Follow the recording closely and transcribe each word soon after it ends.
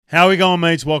How are we going,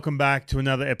 mates? Welcome back to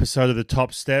another episode of The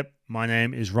Top Step. My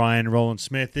name is Ryan Roland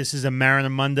Smith. This is a Mariner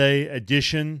Monday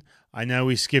edition. I know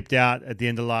we skipped out at the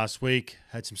end of last week,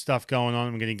 had some stuff going on.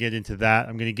 I'm going to get into that.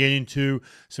 I'm going to get into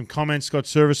some comments Scott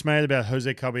Service made about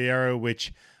Jose Caballero,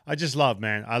 which I just love,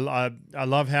 man. I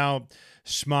love how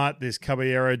smart this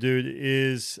Caballero dude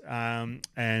is, and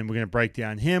we're going to break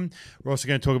down him. We're also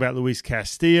going to talk about Luis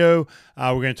Castillo.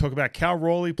 We're going to talk about Cal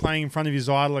Raleigh playing in front of his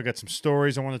idol. I got some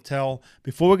stories I want to tell.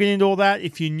 Before we get into all that,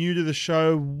 if you're new to the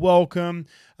show, welcome.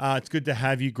 It's good to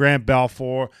have you. Grant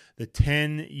Balfour, the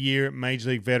 10-year Major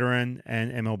League veteran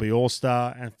and MLB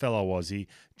All-Star and fellow Aussie,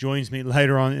 joins me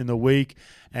later on in the week,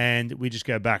 and we just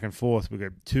go back and forth. We've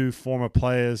got two former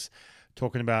players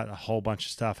talking about a whole bunch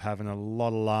of stuff, having a lot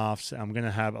of laughs. I'm going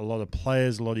to have a lot of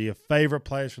players, a lot of your favorite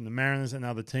players from the Mariners and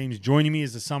other teams joining me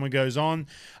as the summer goes on.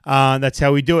 That's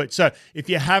how we do it. So if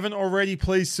you haven't already,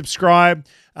 please subscribe.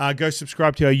 Go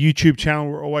subscribe to our YouTube channel.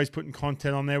 We're always putting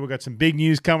content on there. We've got some big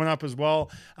news coming up as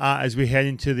well as we head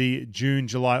into the June,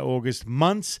 July, August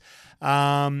months.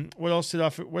 What else did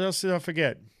I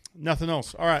forget? Nothing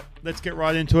else. All right, let's get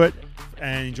right into it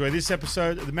and enjoy this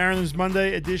episode of the Mariners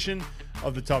Monday edition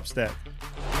of The Top Step.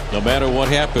 No matter what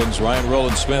happens, Ryan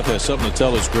Roland Smith has something to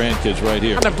tell his grandkids right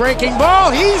here. The breaking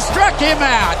ball, he struck him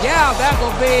out. Yeah, that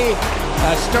will be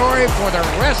a story for the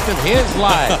rest of his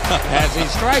life as he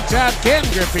strikes out Ken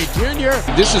Griffey Jr.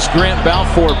 This is Grant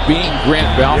Balfour being Grant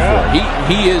Balfour. Yeah.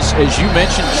 He is, as you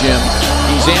mentioned, Jim,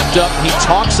 he's amped up. He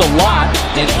talks a lot.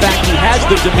 In fact, he has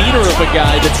the demeanor of a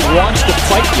guy that wants to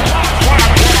fight you.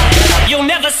 You'll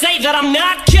never say that I'm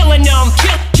not killing them.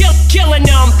 Killing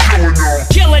them.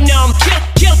 Killing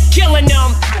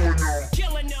them.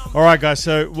 All right, guys,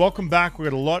 so welcome back.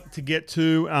 We've got a lot to get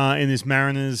to in this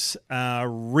Mariners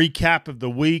recap of the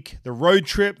week. The road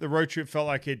trip felt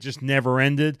like it just never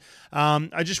ended.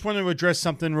 I just wanted to address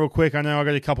something real quick. I know I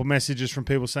got a couple messages from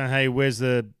people saying, hey, where's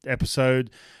the episode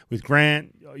with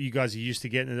Grant? You guys are used to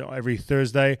getting it every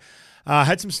Thursday.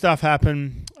 Had some stuff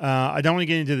happen. I don't want to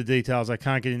get into the details. I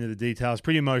can't get into the details.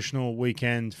 Pretty emotional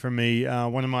weekend for me.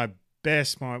 One of my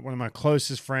one of my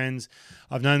closest friends.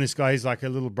 I've known this guy. He's like a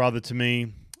little brother to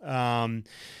me. Some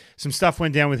stuff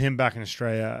went down with him back in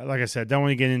Australia. Like I said, don't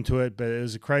want to get into it, but it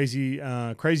was a crazy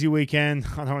weekend.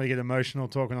 I don't want to get emotional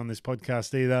talking on this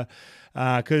podcast either,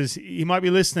 because he might be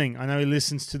listening. I know he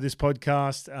listens to this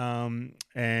podcast,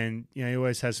 and he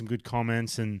always has some good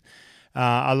comments, and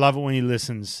I love it when he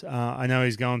listens. I know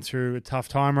he's going through a tough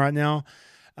time right now.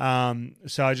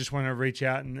 So I just want to reach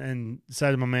out and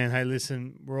say to my man, hey,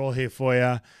 listen, we're all here for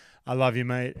you. I love you,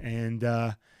 mate. And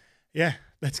yeah,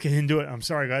 let's get into it. I'm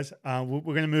sorry, guys. We're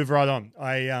going to move right on.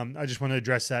 I just want to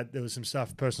address that. There was some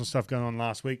personal stuff going on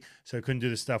last week, so I couldn't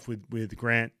do the stuff with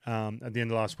Grant at the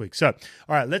end of last week. So,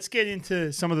 all right, let's get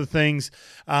into some of the things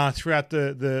throughout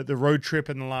the road trip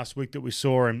in the last week that we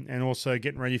saw, and also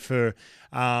getting ready for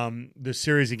the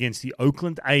series against the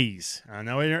Oakland A's. I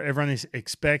know everyone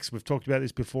expects, we've talked about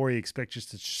this before, you expect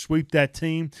just to sweep that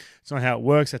team. It's not how it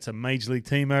works. That's a major league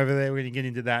team over there. We're going to get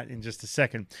into that in just a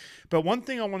second. But one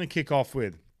thing I want to kick off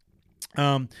with,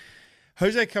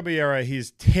 Jose Caballero,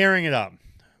 he's tearing it up.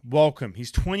 Welcome.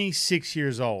 He's 26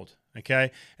 years old,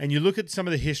 okay? And you look at some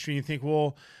of the history and you think,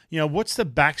 well, what's the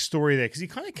backstory there? Because he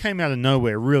kind of came out of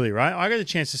nowhere, really, right? I got a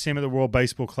chance to see him at the World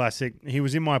Baseball Classic. He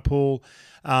was in my pool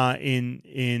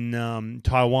in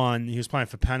Taiwan. He was playing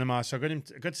for Panama, so I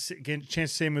got to get a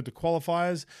chance to see him with the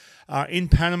qualifiers in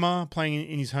Panama, playing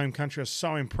in his home country. I was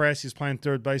so impressed. He was playing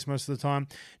third base most of the time.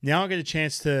 Now I get a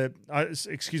chance to, I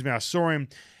saw him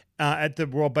at the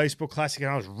World Baseball Classic,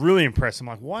 and I was really impressed. I'm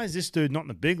like, why is this dude not in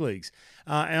the big leagues?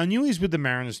 And I knew he was with the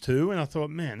Mariners too, and I thought,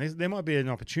 man, there might be an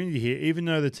opportunity here, even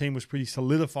though the team was pretty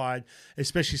solidified,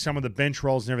 especially some of the bench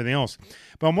roles and everything else.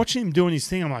 But I'm watching him doing his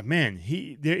thing. I'm like, man,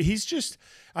 he's just.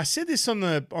 I said this on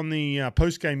the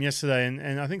post game yesterday,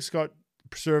 and I think Scott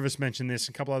Service mentioned this,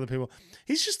 and a couple other people.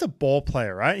 He's just a ball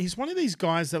player, right? He's one of these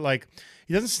guys that, like,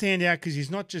 he doesn't stand out because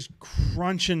he's not just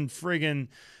crunching friggin'.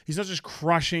 He's not just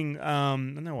crushing. I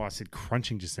don't know why I said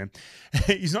crunching just then.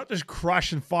 He's not just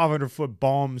crushing 500-foot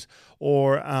bombs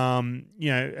or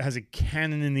has a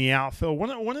cannon in the outfield.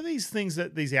 One of these things,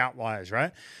 that these outliers,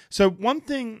 right? So one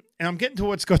thing, and I'm getting to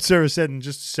what Scott Service said in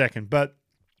just a second, but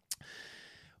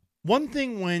one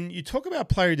thing, when you talk about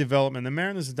player development, the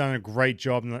Mariners have done a great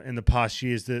job in the past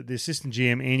years. The assistant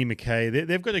GM, Andy McKay,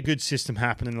 they've got a good system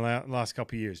happening in the last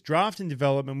couple of years. Draft and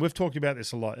development, we've talked about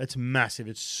this a lot. It's massive.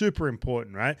 It's super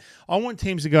important, right? I want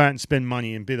teams to go out and spend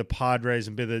money and be the Padres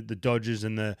and be the Dodgers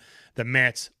and the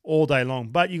Mets all day long.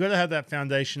 But you got to have that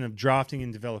foundation of drafting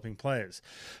and developing players.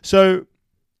 So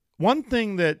one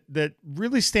thing that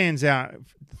really stands out,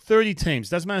 30 teams,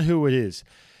 doesn't matter who it is,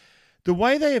 the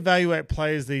way they evaluate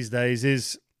players these days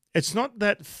is it's not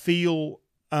that feel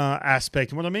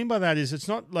aspect. And what I mean by that is it's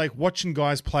not like watching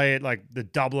guys play at like the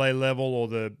AA level or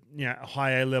the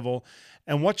high A level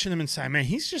and watching them and saying, man,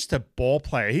 he's just a ball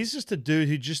player. He's just a dude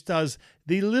who just does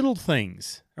the little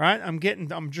things, right? I'm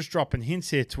just dropping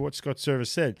hints here to what Scott Server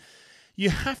said.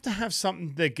 You have to have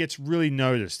something that gets really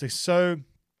noticed. So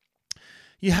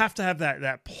you have to have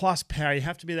that plus power. You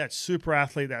have to be that super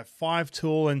athlete, that 5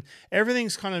 tool, and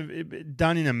everything's kind of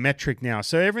done in a metric now.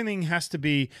 So everything has to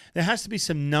be, there has to be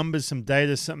some numbers, some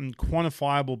data, something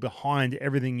quantifiable behind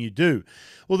everything you do.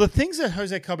 Well, the things that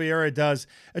Jose Caballero does,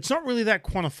 it's not really that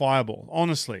quantifiable,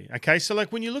 honestly. Okay, so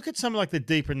like when you look at some of like the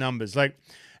deeper numbers, like,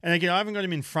 and again, I haven't got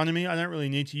him in front of me. I don't really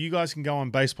need to. You guys can go on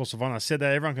Baseball Savant. I said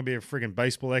that everyone can be a friggin'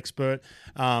 baseball expert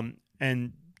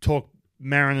and talk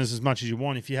Mariners as much as you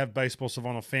want if you have Baseball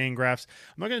Savant or Fangraphs.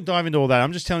 I'm not going to dive into all that.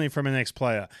 I'm just telling you from an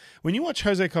ex-player. When you watch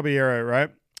Jose Caballero,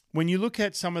 right, when you look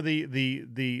at some of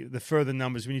the further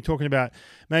numbers, when you're talking about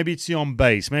maybe it's the on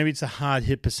base, maybe it's a hard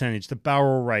hit percentage, the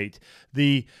barrel rate,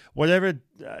 the whatever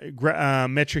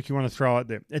metric you want to throw out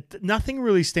there, nothing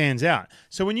really stands out.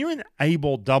 So when you're in A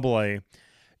ball, double A,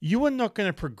 you are not going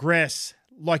to progress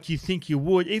like you think you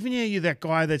would, even if you're that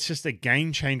guy that's just a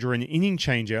game changer, an inning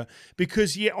changer,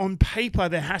 because on paper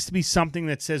there has to be something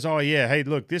that says, oh yeah, hey,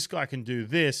 look, this guy can do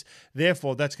this,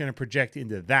 therefore that's going to project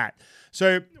into that.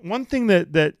 So one thing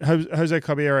that Jose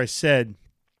Caballero said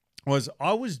was,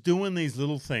 I was doing these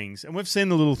little things, and we've seen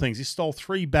the little things. He stole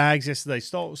 3 bags yesterday,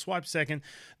 swiped second.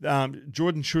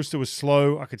 Jordan Schuster was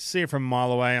slow. I could see it from a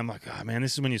mile away. I'm like, oh, man,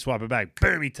 this is when you swipe a bag.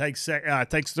 Boom, he takes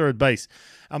third base.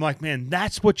 I'm like, man,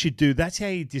 that's what you do. That's how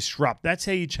you disrupt. That's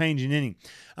how you change an inning.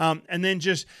 And then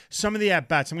just some of the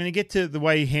at-bats. I'm going to get to the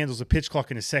way he handles the pitch clock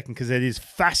in a second because it is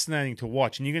fascinating to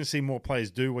watch, and you're going to see more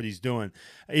players do what he's doing.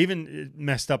 Even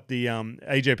messed up the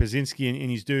AJ Pazinski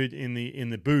and his dude in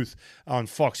the booth on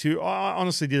Fox, who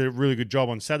honestly did a really good job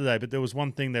on Saturday, but there was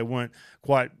one thing they weren't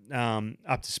quite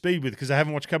up to speed with because I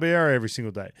haven't watched Caballero every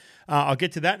single day. I'll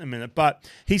get to that in a minute. But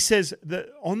he says that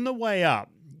on the way up,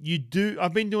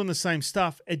 I've been doing the same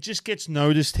stuff. It just gets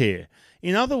noticed here.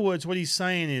 In other words, what he's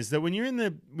saying is that when you're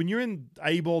in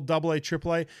A ball, double A,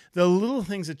 triple A, the little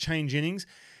things that change innings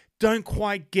don't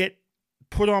quite get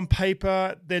put on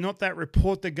paper. They're not that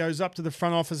report that goes up to the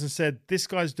front office and said, this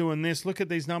guy's doing this. Look at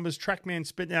these numbers. TrackMan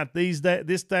spitting out this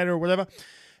data or whatever.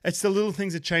 It's the little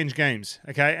things that change games,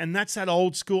 okay? And that's that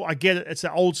old school. I get it. It's an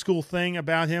old school thing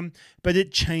about him, but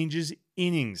it changes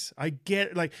innings. I get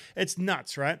it. Like, it's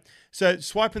nuts, right? So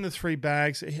swiping the 3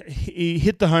 bags, he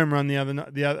hit the home run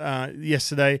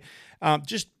yesterday.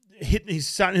 He's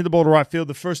starting to hit the ball to right field.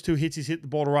 The first 2 hits, he's hit the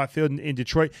ball to right field in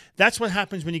Detroit. That's what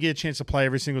happens when you get a chance to play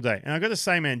every single day. And I got to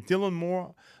say, man, Dylan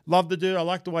Moore, love the dude. I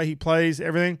like the way he plays,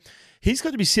 everything. He's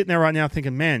got to be sitting there right now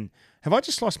thinking, man, have I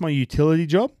just lost my utility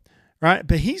job? Right?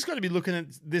 But he's got to be looking at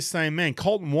this same man.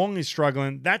 Colton Wong is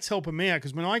struggling. That's helping me out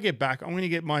because when I get back, I'm going to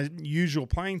get my usual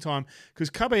playing time because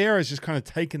Caballero has just kind of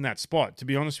taken that spot, to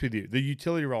be honest with you, the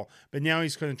utility role. But now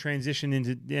he's going to transition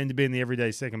into being the everyday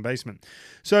second baseman.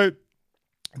 So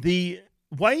the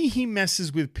way he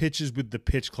messes with pitches with the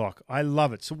pitch clock, I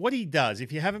love it. So what he does,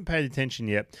 if you haven't paid attention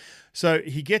yet, so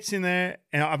he gets in there,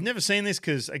 and I've never seen this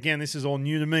because, again, this is all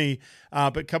new to me,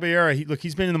 but Caballero,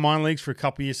 he's been in the minor leagues for a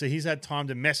couple of years, so he's had time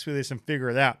to mess with this and figure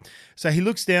it out. So he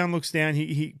looks down,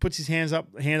 he puts his hand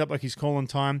up like he's calling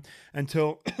time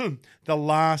until the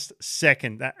last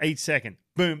second, that 8 second.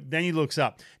 Boom, then he looks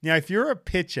up. Now, if you're a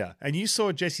pitcher, and you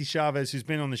saw Jesse Chavez, who's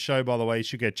been on the show, by the way, you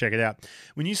should go check it out.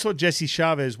 When you saw Jesse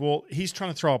Chavez, well, he's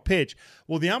trying to throw a pitch.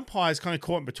 Well, the umpire's kind of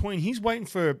caught in between. He's waiting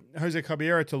for Jose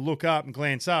Caballero to look up and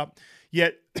glance up,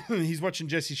 yet he's watching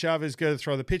Jesse Chavez go to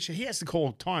throw the pitch. He has to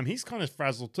call time. He's kind of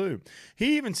frazzled too.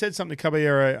 He even said something to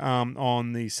Caballero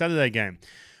on the Saturday game.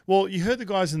 Well, you heard the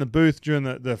guys in the booth during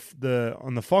the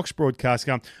on the Fox broadcast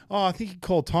going, oh, I think he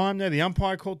called time. No, the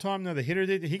umpire called time. No, the hitter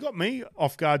did. He got me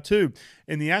off guard too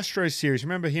in the Astros series.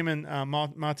 Remember him and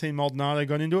Martin Maldonado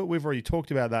got into it? We've already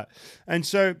talked about that. And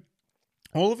so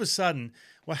all of a sudden,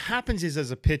 what happens is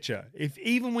as a pitcher,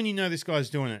 even when you know this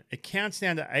guy's doing it, it counts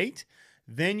down to 8.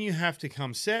 Then you have to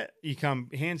come set. You come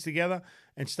hands together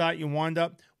and start your wind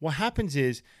up. What happens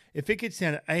is if it gets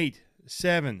down to 8,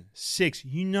 7, 6,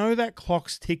 you know that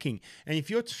clock's ticking. And if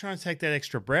you're trying to take that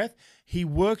extra breath, he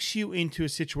works you into a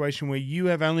situation where you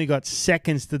have only got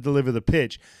seconds to deliver the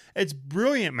pitch. It's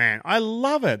brilliant, man. I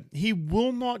love it. He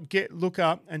will not look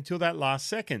up until that last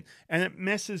second. And it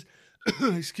messes,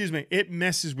 it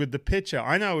messes with the pitcher.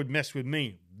 I know it would mess with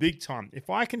me big time.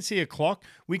 If I can see a clock,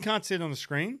 we can't see it on the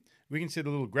screen. We can see the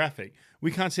little graphic.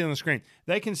 We can't see it on the screen.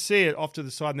 They can see it off to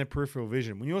the side in their peripheral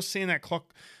vision. When you're seeing that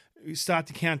clock start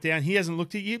to count down. He hasn't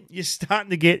looked at you. You're starting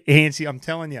to get antsy. I'm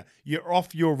telling you, you're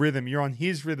off your rhythm. You're on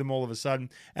his rhythm all of a sudden,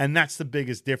 and that's the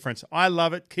biggest difference. I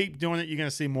love it. Keep doing it. You're going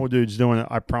to see more dudes doing it.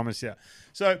 I promise you.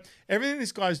 So everything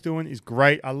this guy's doing is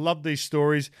great. I love these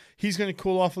stories. He's going to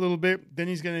cool off a little bit. Then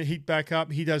he's going to heat back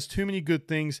up. He does too many good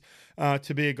things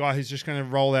to be a guy who's just going to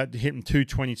roll out, hitting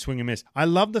 220, swing and miss. I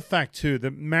love the fact, too,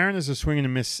 that Mariners are swinging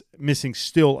and missing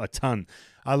still a ton.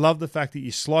 I love the fact that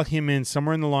you slot him in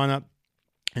somewhere in the lineup,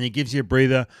 and he gives you a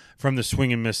breather from the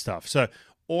swing and miss stuff. So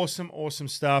awesome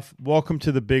stuff. Welcome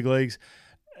to the big leagues.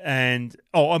 And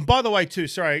by the way, too,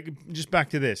 sorry, just back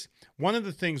to this. One of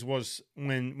the things was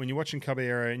when you're watching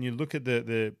Caballero and you look at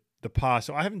the past,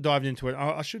 so I haven't dived into it.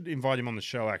 I should invite him on the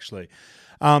show, actually.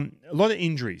 A lot of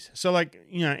injuries. So,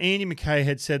 Andy McKay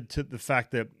had said to the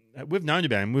fact that we've known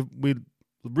about him. We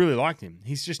really liked him.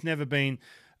 He's just never been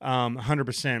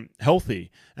 100%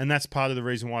 healthy, and that's part of the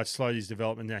reason why it slowed his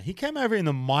development down. He came over in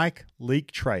the Mike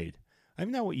Leake trade. I don't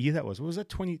even know what year that was. What was that,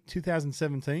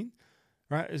 2017?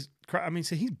 Right?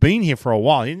 So he's been here for a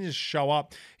while. He didn't just show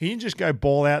up. He didn't just go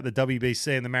ball out the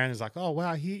WBC, and the Mariners like, oh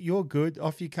wow, you're good.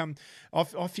 Off you come.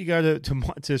 Off you go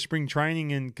to spring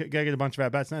training and go get a bunch of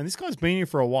at bats. No, this guy's been here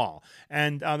for a while,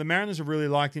 and the Mariners have really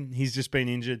liked him. He's just been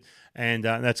injured, and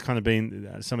that's kind of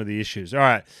been some of the issues. All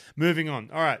right, moving on.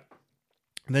 All right,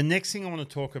 the next thing I want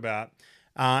to talk about.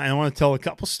 And I want to tell a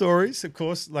couple stories, of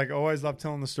course, like I always love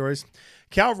telling the stories.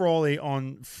 Cal Raleigh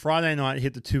on Friday night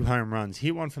hit the 2 home runs. He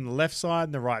hit one from the left side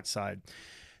and the right side.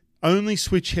 Only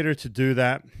switch hitter to do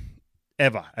that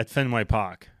ever at Fenway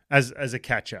Park as a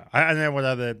catcher. I don't know what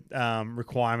other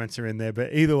requirements are in there,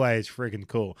 but either way, it's freaking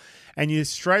cool. And you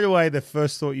straight away, the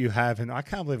first thought you have, and I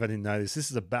can't believe I didn't know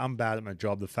this. I'm bad at my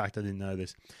job, the fact I didn't know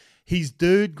this. His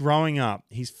dude growing up,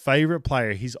 his favorite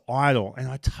player, his idol, and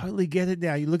I totally get it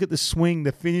now. You look at the swing,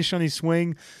 the finish on his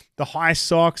swing, the high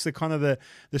socks, the kind of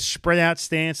the spread out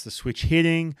stance, the switch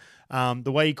hitting,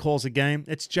 the way he calls a game.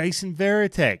 It's Jason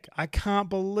Varitek. I can't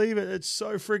believe it. It's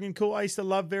so freaking cool. I used to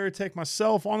love Varitek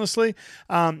myself, honestly.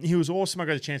 He was awesome. I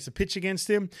got a chance to pitch against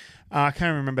him. I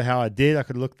can't remember how I did. I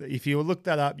could look. If you look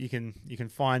that up, you can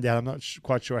find out. I'm not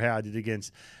quite sure how I did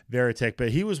against Varitek, but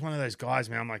he was one of those guys,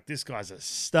 man. I'm like, this guy's a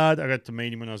stud. I got to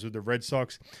meet him when I was with the Red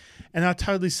Sox, and I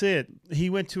totally see it. He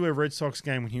went to a Red Sox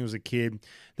game when he was a kid.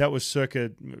 That was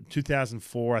circa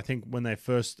 2004, I think, when they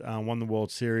first won the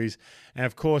World Series. And,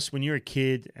 of course, when you're a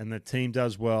kid and the team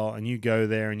does well and you go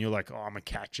there and you're like, oh, I'm a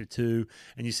catcher too,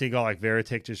 and you see a guy like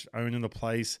Varitek just owning the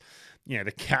place,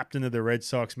 the captain of the Red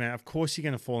Sox, man, of course you're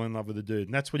going to fall in love with the dude.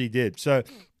 And that's what he did. So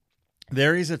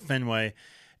there he is at Fenway.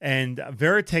 And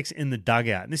Varitek's in the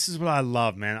dugout. And this is what I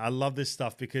love, man. I love this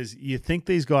stuff because you think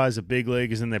these guys are big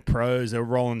leaguers and they're pros. They're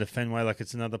rolling to Fenway like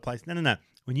it's another place. No.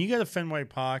 When you go to Fenway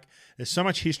Park, there's so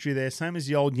much history there, same as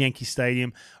the old Yankee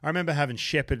Stadium. I remember having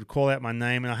Shepard call out my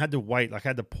name, and I had to wait. I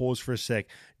had to pause for a sec,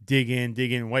 dig in,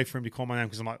 wait for him to call my name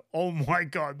because I'm like, oh, my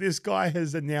God, this guy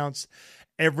has announced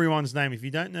everyone's name. If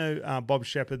you don't know Bob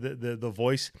Shepard, the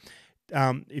voice,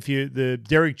 the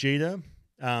Derek Jeter,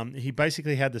 he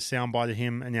basically had the soundbite of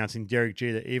him announcing Derek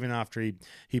Jeter even after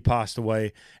he passed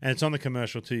away. And it's on the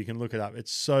commercial too. You can look it up.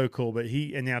 It's so cool. But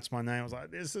he announced my name. I was like,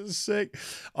 this is sick.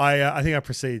 I think I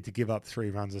proceeded to give up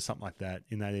 3 runs or something like that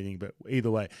in that inning. But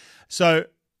either way. So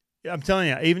I'm telling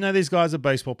you, even though these guys are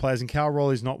baseball players, and Cal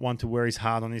Raleigh's not one to wear his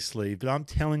heart on his sleeve, but I'm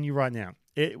telling you right now,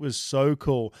 it was so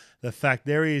cool. The fact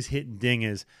there he is hitting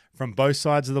dingers from both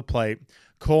sides of the plate,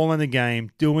 calling the game,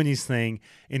 doing his thing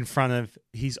in front of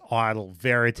his idol,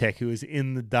 Varitek, who is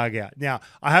in the dugout. Now,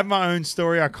 I have my own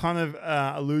story. I kind of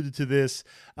alluded to this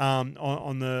I think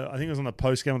it was on the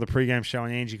post-game or the pre-game show,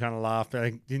 and Angie kind of laughed, but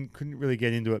I couldn't really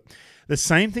get into it. The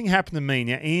same thing happened to me.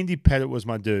 Now, Andy Pettit was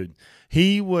my dude.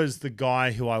 He was the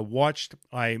guy who I watched.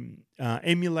 I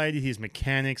emulated his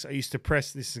mechanics. I used to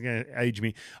press, this is going to age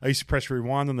me, I used to press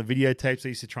rewind on the videotapes. I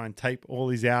used to try and tape all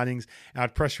his outings.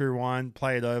 I'd press rewind,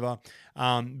 play it over.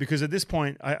 Because at this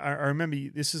point, I remember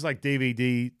this is like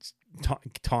DVD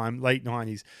time, late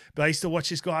 90s. But I used to watch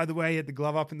this guy the way he had the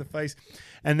glove up in the face.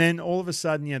 And then all of a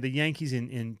sudden, the Yankees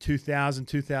in 2000,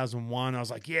 2001, I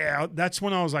was like, yeah, that's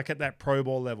when I was like at that Pro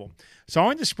Bowl level. So I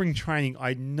went to spring training.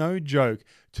 I no joke,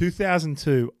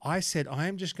 2002, I said, I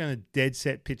am just going to dead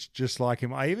set pitch just like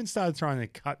him. I even started trying to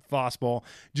cut fastball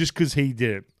just because he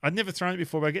did it. I'd never thrown it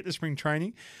before, but I get to spring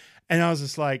training. And I was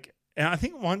just like, And I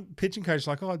think one pitching coach was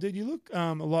like, "Oh, dude, you look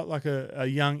a lot like a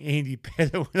young Andy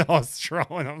Pettit when I was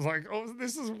throwing." I was like, "Oh,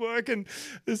 this is working.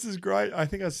 This is great." I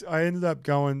think I ended up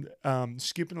going,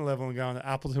 skipping a level and going to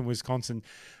Appleton, Wisconsin,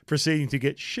 proceeding to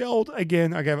get shelled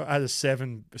again. I had a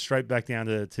 7 straight back down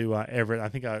to Everett. I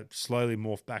think I slowly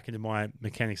morphed back into my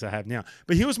mechanics I have now.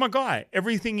 But he was my guy.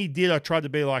 Everything he did, I tried to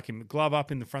be like him. Glove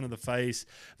up in the front of the face,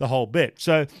 the whole bit.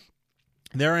 So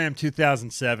there I am,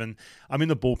 2007. I'm in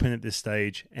the bullpen at this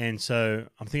stage, and so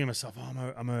I'm thinking to myself,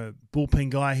 oh, I'm a bullpen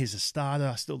guy. He's a starter.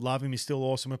 I still love him. He's still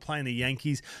awesome. We're playing the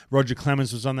Yankees. Roger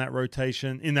Clemens was in that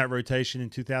rotation in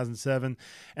 2007,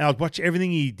 and I'd watch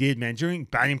everything he did, man. During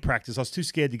batting practice, I was too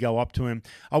scared to go up to him.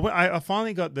 I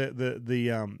finally got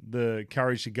the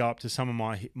courage to go up to some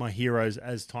of my heroes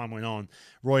as time went on.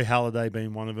 Roy Halladay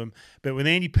being one of them, but with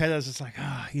Andy Pettit, I was just like,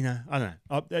 I don't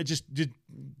know. I just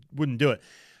wouldn't do it.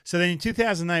 So then in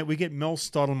 2008, we get Mel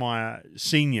Stottlemyre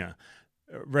Sr.,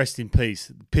 rest in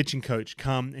peace, pitching coach,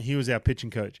 come, and he was our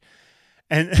pitching coach.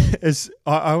 And as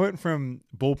I went from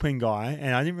bullpen guy,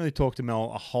 and I didn't really talk to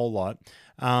Mel a whole lot.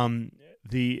 Norm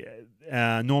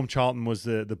Charlton was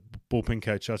the bullpen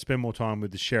coach, so I spent more time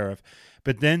with the sheriff.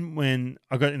 But then when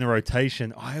I got in the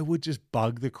rotation, I would just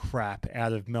bug the crap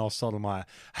out of Mel Stottlemyre.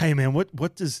 Hey man,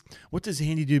 what does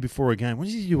Andy do before a game? What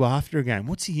does he do after a game?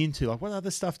 What's he into? Like, what other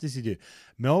stuff does he do?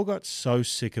 Mel got so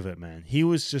sick of it, man. He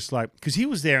was just like, because he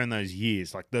was there in those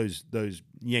years, like those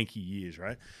Yankee years,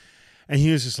 right? And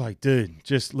he was just like, dude,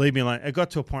 just leave me alone. It got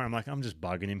to a point I'm like, I'm just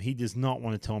bugging him. He does not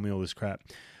want to tell me all this crap.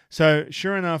 So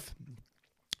sure enough,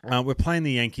 we're playing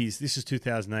the Yankees. This is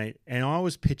 2008, and I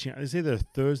was pitching. It was either a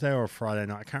Thursday or a Friday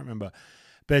night. I can't remember.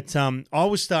 But I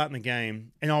was starting the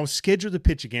game, and I was scheduled to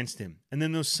pitch against him. And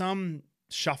then there was some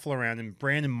shuffle around him.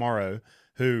 Brandon Morrow,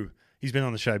 who he's been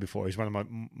on the show before. He's one of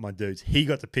my dudes. He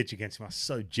got to pitch against him. I was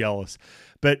so jealous.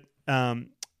 But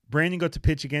Brandon got to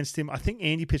pitch against him. I think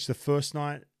Andy pitched the first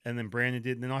night, and then Brandon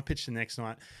did, and then I pitched the next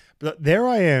night. But there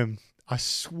I am. I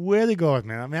swear to God,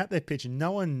 man, I'm out there pitching.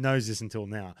 No one knows this until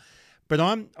now. But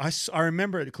I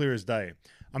remember it clear as day.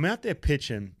 I'm out there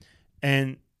pitching,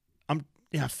 and I'm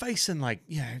facing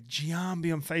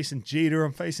Giambi, I'm facing Jeter,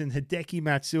 I'm facing Hideki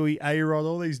Matsui, A-Rod,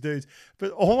 all these dudes.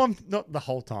 But not the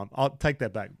whole time. I'll take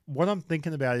that back. What I'm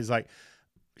thinking about is like,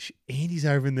 Andy's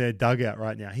over in their dugout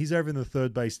right now. He's over in the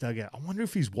third base dugout. I wonder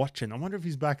if he's watching. I wonder if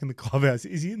he's back in the clubhouse.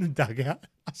 Is he in the dugout?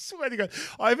 I swear to God.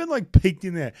 I even peeked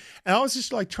in there. And I was just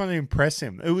trying to impress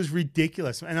him. It was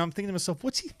ridiculous. And I'm thinking to myself,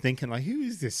 what's he thinking? Like, who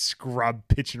is this scrub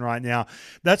pitching right now?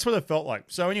 That's what it felt like.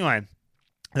 So anyway,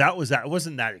 that was that. It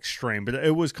wasn't that extreme, but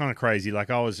it was kind of crazy. Like,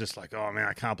 I was just like, oh man,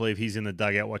 I can't believe he's in the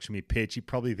dugout watching me pitch. He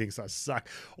probably thinks I suck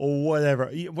or whatever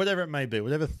it may be,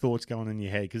 whatever thoughts going in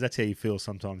your head, because that's how you feel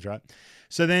sometimes, right?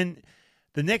 So then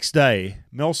the next day,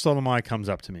 Mel Stottlemyre comes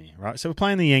up to me, right? So we're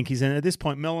playing the Yankees, and at this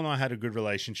point, Mel and I had a good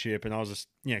relationship, and I was just,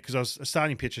 because I was a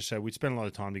starting pitcher, so we'd spend a lot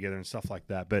of time together and stuff like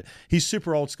that. But he's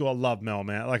super old school. I love Mel,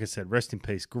 man. Like I said, rest in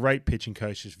peace. Great pitching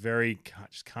coach.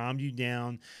 Just calmed you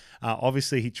down.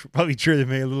 Obviously, he probably treated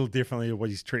me a little differently to what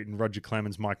he's treating Roger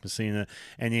Clemens, Mike Messina,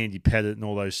 and Andy Pettit, and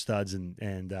all those studs,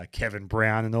 and Kevin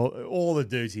Brown, and all the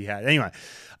dudes he had. Anyway,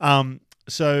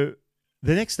 so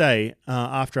the next day,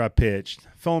 after I pitched,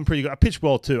 feeling pretty good. I pitched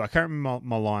well too. I can't remember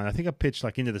my line. I think I pitched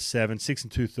into the 7, 6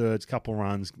 2/3, couple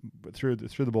runs, threw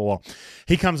the ball well.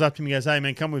 He comes up to me and goes, "Hey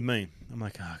man, come with me." I'm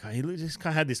like, "Oh, okay." He just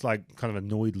kind of had this kind of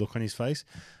annoyed look on his face.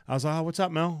 I was like, "Oh, what's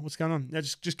up, Mel? What's going on?" "Yeah,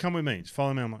 just come with me. Just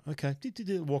follow me." I'm like, "Okay."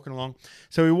 Walking along.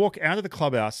 So we walk out of the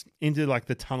clubhouse into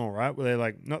the tunnel, right? Where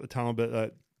they're not the tunnel,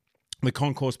 but the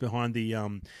concourse behind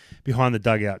the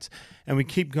dugouts, and we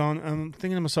keep going. I'm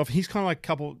thinking to myself, he's kind of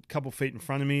couple feet in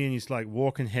front of me, and he's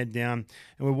walking head down,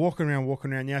 and we're walking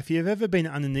around. Now, if you've ever been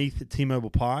underneath at T-Mobile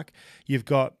Park, you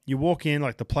walk in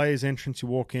the players' entrance. You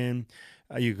walk in,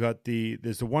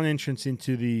 there's the one entrance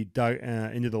into the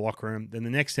locker room, then the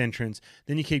next entrance,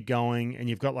 then you keep going, and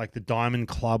you've got the Diamond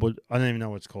Club, or I don't even know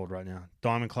what it's called right now,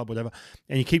 Diamond Club, whatever,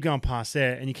 and you keep going past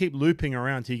there, and you keep looping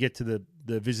around till you get to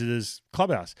the visitors'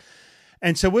 clubhouse.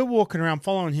 And so we're walking around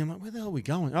following him. Where the hell are we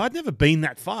going? I'd never been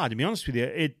that far, to be honest with you.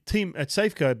 At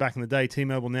Safeco back in the day,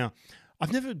 T-Mobile now,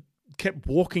 I've never kept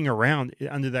walking around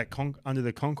under the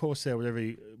concourse there, whatever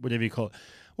you call it.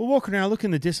 We're walking around, looking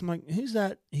in the distance. I'm like, who's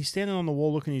that? He's standing on the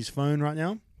wall looking at his phone right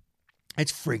now.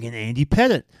 It's friggin' Andy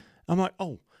Pettit. I'm like,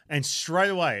 oh. And straight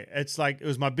away, it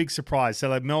was my big surprise.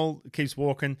 So Mel keeps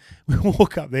walking. We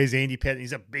walk up. There's Andy Pettit.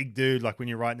 He's a big dude, when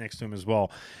you're right next to him as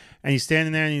well. And he's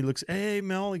standing there, and he looks, "Hey,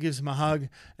 Mel." He gives him a hug,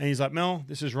 and he's like, "Mel,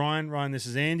 this is Ryan. Ryan, this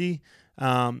is Andy.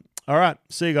 All right,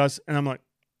 see you guys." And I'm like,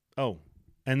 "Oh,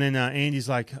 And then Andy's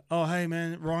like, "Oh, hey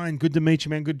man, Ryan, good to meet you,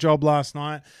 man. Good job last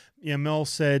night." Yeah, Mel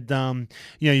said,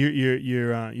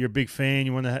 you're a big fan.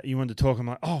 You want to talk. I'm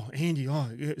like, "Oh, Andy,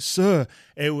 yeah, sir."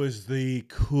 It was the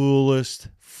coolest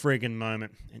friggin'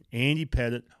 moment. And Andy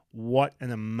Pettit, what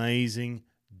an amazing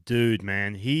dude,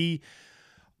 man. He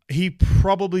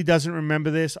probably doesn't remember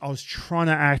this. I was trying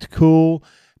to act cool,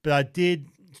 but I did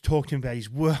talk to him about his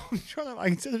work. I'm trying to,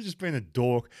 instead of just being a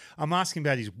dork, I'm asking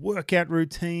about his workout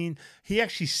routine. He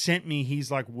actually sent me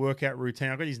his workout routine.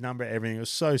 I got his number, everything. It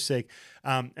was so sick.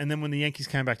 And then when the Yankees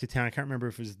came back to town, I can't remember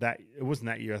if it wasn't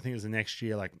that year. I think it was the next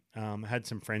year. I had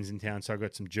some friends in town, so I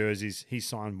got some jerseys. He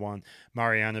signed one,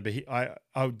 Mariana. But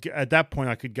at that point,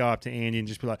 I could go up to Andy and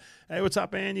just be like, "Hey, what's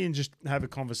up, Andy?" and just have a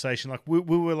conversation. We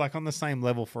were on the same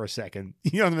level for a second.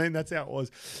 You know what I mean? That's how it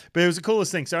was. But it was the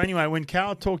coolest thing. So anyway, when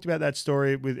Cal talked about that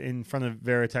story in front of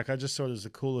Veritek, I just thought it was the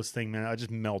coolest thing, man. I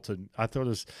just melted. I thought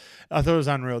it was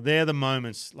unreal. They're the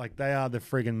moments. They are the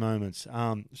friggin' moments.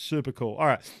 Super cool. All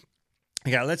right.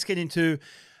 Okay, let's get into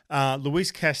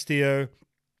Luis Castillo,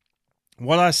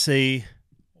 what I see,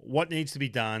 what needs to be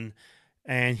done,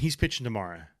 and he's pitching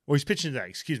tomorrow. Or he's pitching today,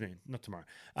 excuse me, not tomorrow.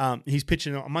 He's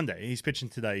pitching on Monday. He's pitching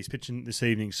today. He's pitching this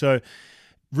evening. So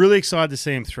really excited to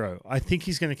see him throw. I think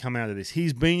he's going to come out of this.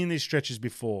 He's been in these stretches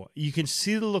before. You can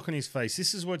see the look on his face.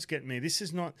 This is what's getting me. This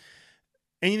is not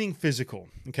anything physical,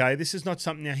 okay? This is not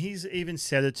something. Now, he's even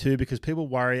said it too because people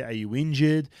worry, are you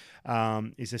injured?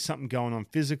 Is there something going on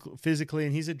physically?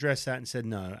 And he's addressed that and said,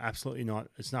 no, absolutely not.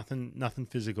 It's nothing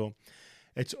physical.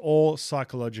 It's all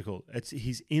psychological.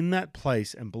 He's in that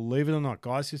place, and believe it or not,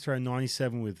 guys who throw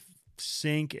 97 with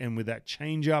sink and with that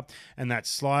changeup and that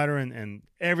slider and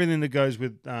everything that goes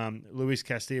with Luis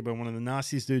Castillo, but one of the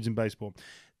nastiest dudes in baseball,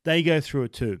 they go through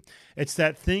it too. It's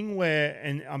that thing where,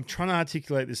 and I'm trying to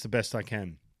articulate this the best I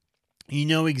can, you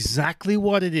know exactly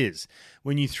what it is.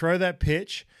 When you throw that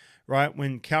pitch, right,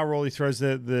 when Cal Raleigh throws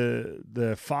the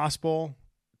fastball,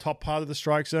 top part of the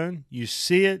strike zone, you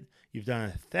see it. You've done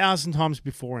it 1,000 times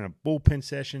before in a bullpen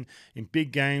session, in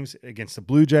big games against the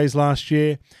Blue Jays last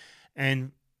year.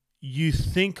 And you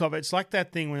think of it, it's like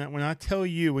that thing when I tell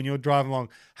you when you're driving along,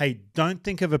 hey, don't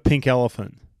think of a pink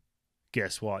elephant.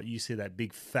 Guess what? You see that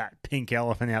big fat pink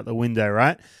elephant out the window,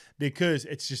 right? Because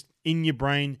it's just in your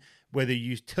brain, whether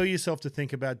you tell yourself to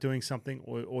think about doing something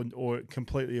or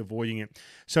completely avoiding it.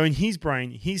 So in his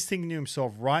brain, he's thinking to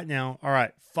himself right now, all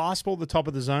right, fastball at the top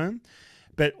of the zone,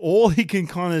 but all he can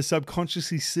kind of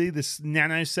subconsciously see, this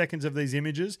nanoseconds of these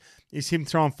images, is him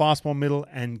throwing fastball middle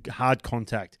and hard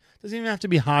contact. Doesn't even have to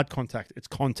be hard contact. It's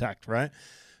contact, right?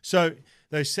 So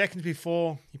those seconds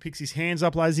before, he picks his hands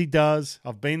up as he does.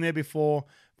 I've been there before.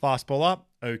 Fastball up.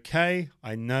 Okay,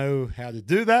 I know how to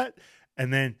do that.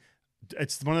 And then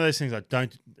it's one of those things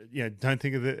don't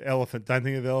think of the elephant. Don't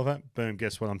think of the elephant. Boom,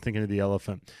 guess what? I'm thinking of the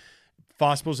elephant.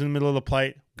 Fastball's in the middle of the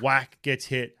plate. Whack, gets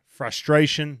hit.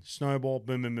 Frustration, snowball,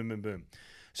 boom, boom, boom, boom, boom.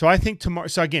 So I think tomorrow,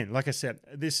 so again, like I said,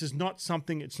 this is not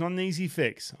something, it's not an easy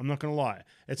fix. I'm not going to lie.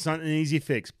 It's not an easy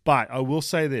fix. But I will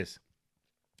say this.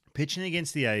 Pitching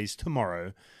against the A's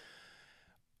tomorrow,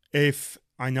 if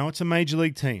I know it's a major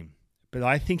league team, but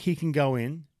I think he can go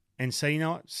in and say, you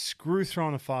know what, screw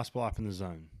throwing a fastball up in the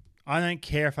zone. I don't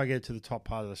care if I get to the top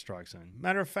part of the strike zone.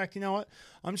 Matter of fact, you know what?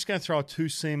 I'm just going to throw a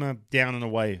two-seamer down and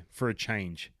away for a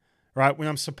change. Right, when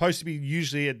I'm supposed to be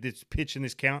usually at this pitch in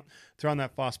this count, throwing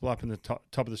that fastball up in the top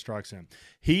of the strike zone.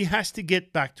 He has to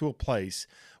get back to a place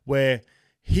where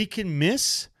he can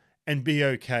miss and be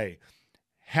okay.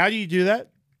 How do you do that?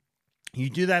 You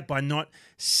do that by not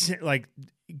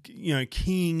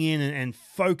keying in and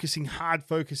focusing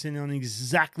on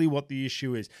exactly what the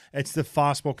issue is. It's the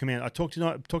fastball command. I talked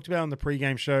about it on the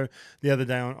pregame show the other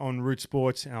day on Root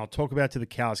Sports, and I'll talk about it till the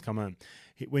cows come home.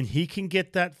 When he can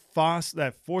get that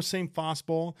four-seam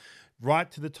fastball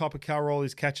right to the top of Cal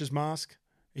Raleigh's catcher's mask,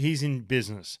 he's in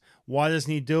business. Why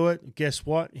doesn't he do it? Guess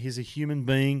what? He's a human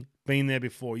being, been there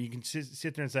before. You can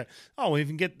sit there and say, oh, we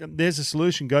can there's a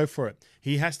solution, go for it.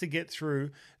 He has to get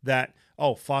through that,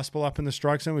 fastball up in the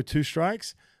strike zone with two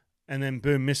strikes, and then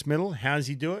boom, miss middle. How does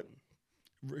he do it?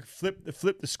 Flip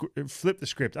the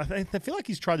script. I feel like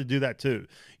he's tried to do that too.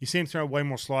 You see him throw way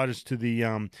more sliders to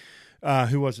the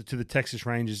to the Texas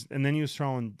Rangers, and then he was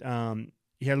throwing.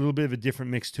 He had a little bit of a different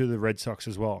mix to the Red Sox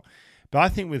as well. But I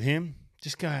think with him,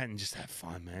 just go out and just have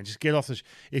fun, man. Just get off the.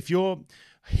 If you're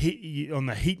on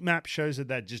the heat map, shows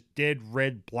that just dead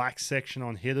red black section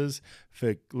on hitters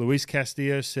for Luis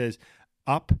Castillo says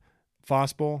up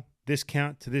fastball this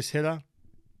count to this hitter.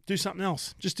 Do something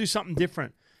else. Just do something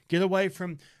different. Get away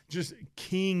from just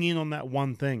keying in on that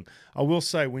one thing. I will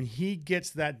say, when he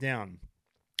gets that down,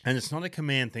 And it's not a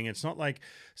command thing. It's not like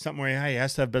something where, hey, he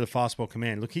has to have better fastball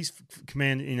command. Look, his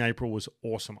command in April was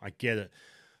awesome. I get it.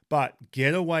 But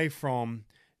get away from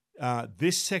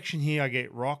this section here, I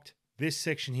get rocked. This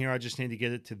section here, I just need to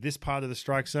get it to this part of the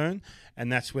strike zone.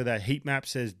 And that's where that heat map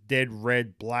says dead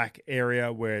red, black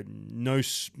area where no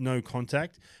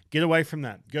contact. Get away from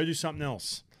that. Go do something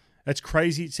else. That's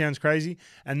crazy. It sounds crazy.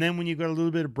 And then when you've got a little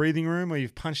bit of breathing room or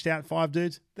you've punched out 5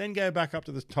 dudes, then go back up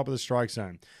to the top of the strike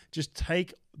zone. Just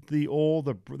take the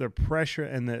pressure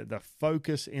and the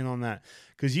focus in on that.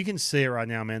 Because you can see it right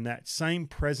now, man. That same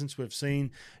presence we've seen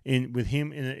with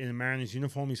him in a Mariners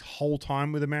uniform his whole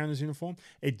time with a Mariners uniform,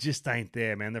 it just ain't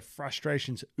there, man. The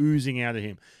frustration's oozing out of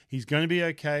him. He's going to be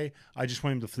okay. I just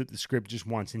want him to flip the script just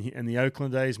once. And the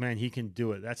Oakland A's, man, he can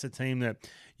do it. That's a team that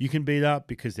you can beat up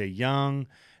because they're young.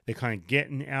 They're kind of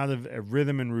getting out of a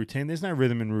rhythm and routine. There's no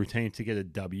rhythm and routine to get a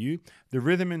W. The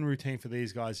rhythm and routine for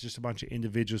these guys is just a bunch of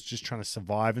individuals just trying to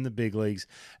survive in the big leagues.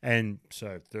 And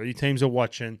so 30 teams are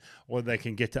watching, or they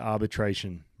can get to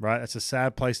arbitration, right? That's a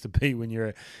sad place to be when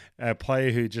you're a player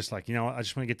who just like, you know what, I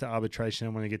just want to get to arbitration. I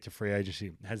want to get to free agency.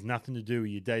 It has nothing to do with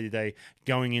your day-to-day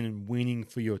going in and winning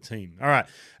for your team. All right.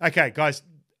 Okay, guys,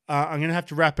 I'm going to have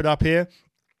to wrap it up here.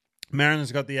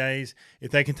 Mariners got the A's. If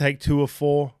they can take 2 or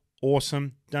 4,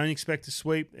 awesome. Don't expect a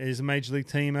sweep. There's a major league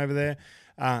team over there.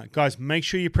 Guys, make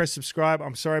sure you press subscribe.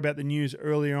 I'm sorry about the news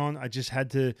earlier on. I just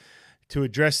had to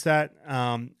address that.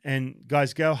 And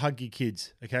guys, go hug your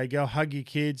kids. Okay, go hug your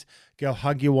kids. Go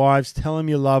hug your wives. Tell them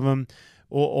you love them.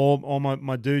 All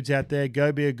my dudes out there,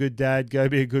 go be a good dad. Go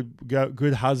be a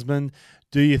good husband.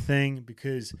 Do your thing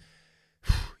because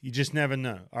you just never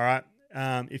know. All right.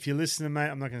 If you listen, mate,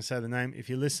 I'm not going to say the name. If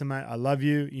you listen, mate, I love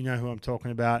you. You know who I'm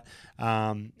talking about.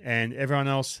 And everyone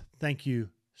else, thank you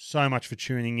so much for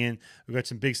tuning in. We've got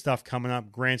some big stuff coming up.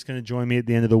 Grant's going to join me at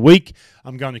the end of the week.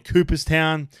 I'm going to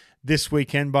Cooperstown this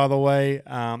weekend, by the way.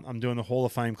 I'm doing the Hall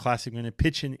of Fame Classic. I'm going to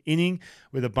pitch an inning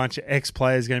with a bunch of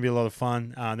ex-players. It's going to be a lot of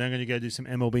fun. Then I'm going to go do some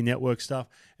MLB Network stuff.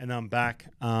 And I'm back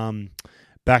to...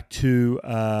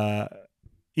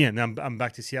 now I'm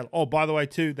back to Seattle. Oh, by the way,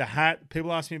 too, the hat.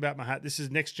 People ask me about my hat. This is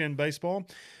Next Gen Baseball,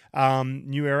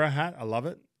 New Era hat. I love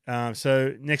it.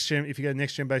 So Next Gen, if you go to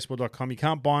nextgenbaseball.com, you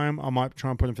can't buy them. I might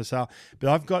try and put them for sale. But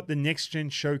I've got the Next Gen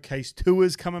Showcase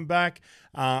Tours coming back.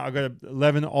 I've got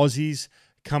 11 Aussies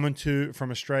coming from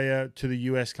Australia to the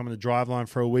US, coming to Driveline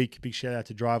for a week. Big shout out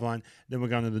to Driveline. Then we're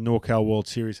going to the NorCal World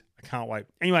Series. I can't wait.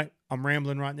 Anyway, I'm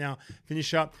rambling right now.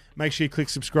 Finish up. Make sure you click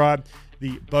subscribe.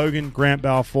 The Bogan Grant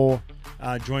Balfour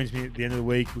joins me at the end of the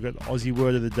week. We've got the Aussie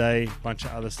word of the day, a bunch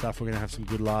of other stuff. We're going to have some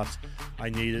good laughs. I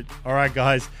need it. All right,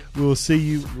 guys. We will see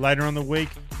you later on the week.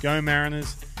 Go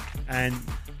Mariners. And,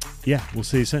 yeah, we'll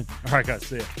see you soon. All right, guys.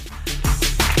 See ya.